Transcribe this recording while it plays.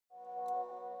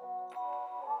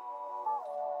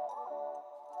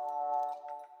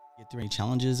get through any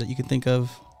challenges that you can think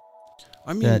of?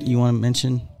 I mean, that you want to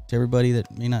mention to everybody that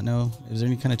may not know? Is there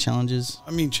any kind of challenges?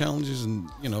 I mean, challenges, and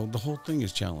the whole thing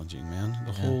is challenging, man.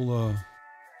 The whole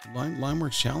line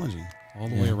work's challenging all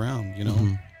the way around.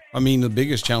 I mean, the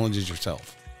biggest challenge is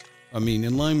yourself. I mean,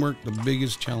 in line work, the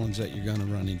biggest challenge that you're gonna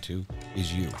run into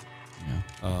is you.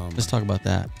 Yeah. Let's talk about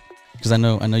that, because I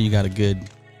know you got a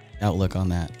good outlook on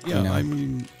that. Yeah, I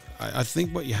mean, I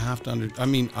think what you have to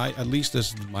at least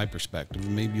this is my perspective,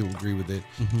 and maybe you'll agree with it,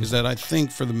 is that I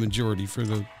think for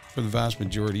the vast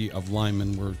majority of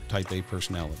linemen, we're type A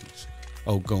personalities,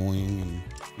 outgoing,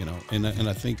 and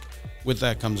I think with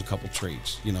that comes a couple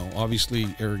traits.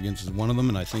 Obviously arrogance is one of them,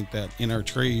 and I think that in our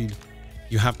trade,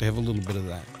 you have to have a little bit of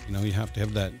that. You have to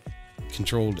have that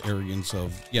controlled arrogance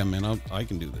of, yeah, man, I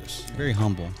can do this. Very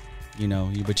humble,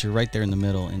 but you're right there in the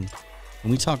middle. And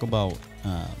when we talk about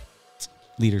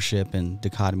leadership and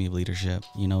dichotomy of leadership,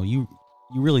 you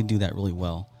really do that really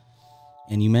well.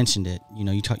 And you mentioned it,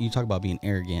 you talk about being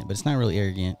arrogant, but it's not really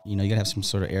arrogant. You gotta have some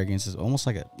sort of arrogance. It's almost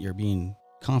like you're being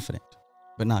confident,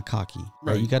 but not cocky.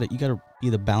 Right? You gotta be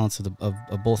the balance of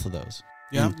both of those.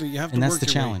 You have to and that's the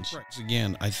challenge. Right.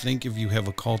 Again, I think if you have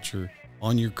a culture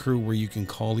on your crew where you can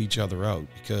call each other out,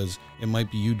 because it might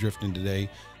be you drifting today,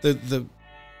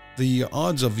 the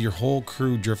odds of your whole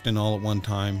crew drifting all at one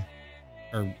time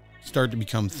start to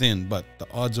become thin, but the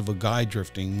odds of a guy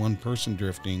drifting, one person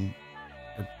drifting,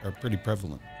 are pretty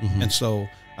prevalent. And so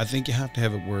I think you have to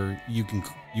have it where you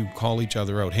call each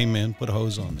other out. Hey man, put a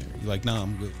hose on there. You're like, nah,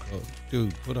 I'm good. Oh,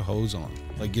 dude, put a hose on.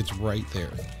 Like, it's right there.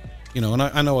 And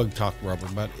I know I talk rubber,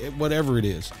 but whatever it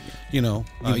is,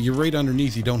 you're right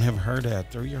underneath. You don't have a hard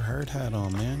hat. Throw your hard hat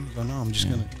on, man. You go, no, I'm just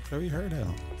going to throw your hard hat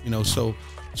on. So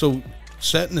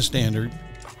setting the standard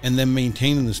and then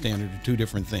maintaining the standard are two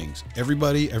different things.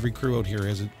 Every crew out here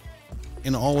has it,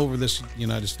 and all over this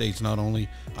United States, not only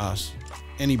us,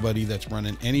 anybody that's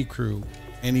running any crew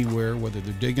anywhere, whether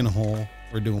they're digging a hole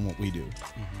or doing what we do,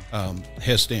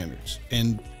 has standards.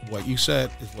 And what you set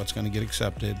is what's going to get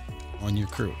accepted on your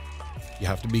crew. You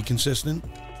have to be consistent,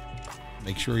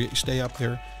 make sure you stay up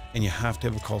there, and you have to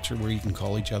have a culture where you can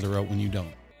call each other out when you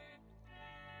don't.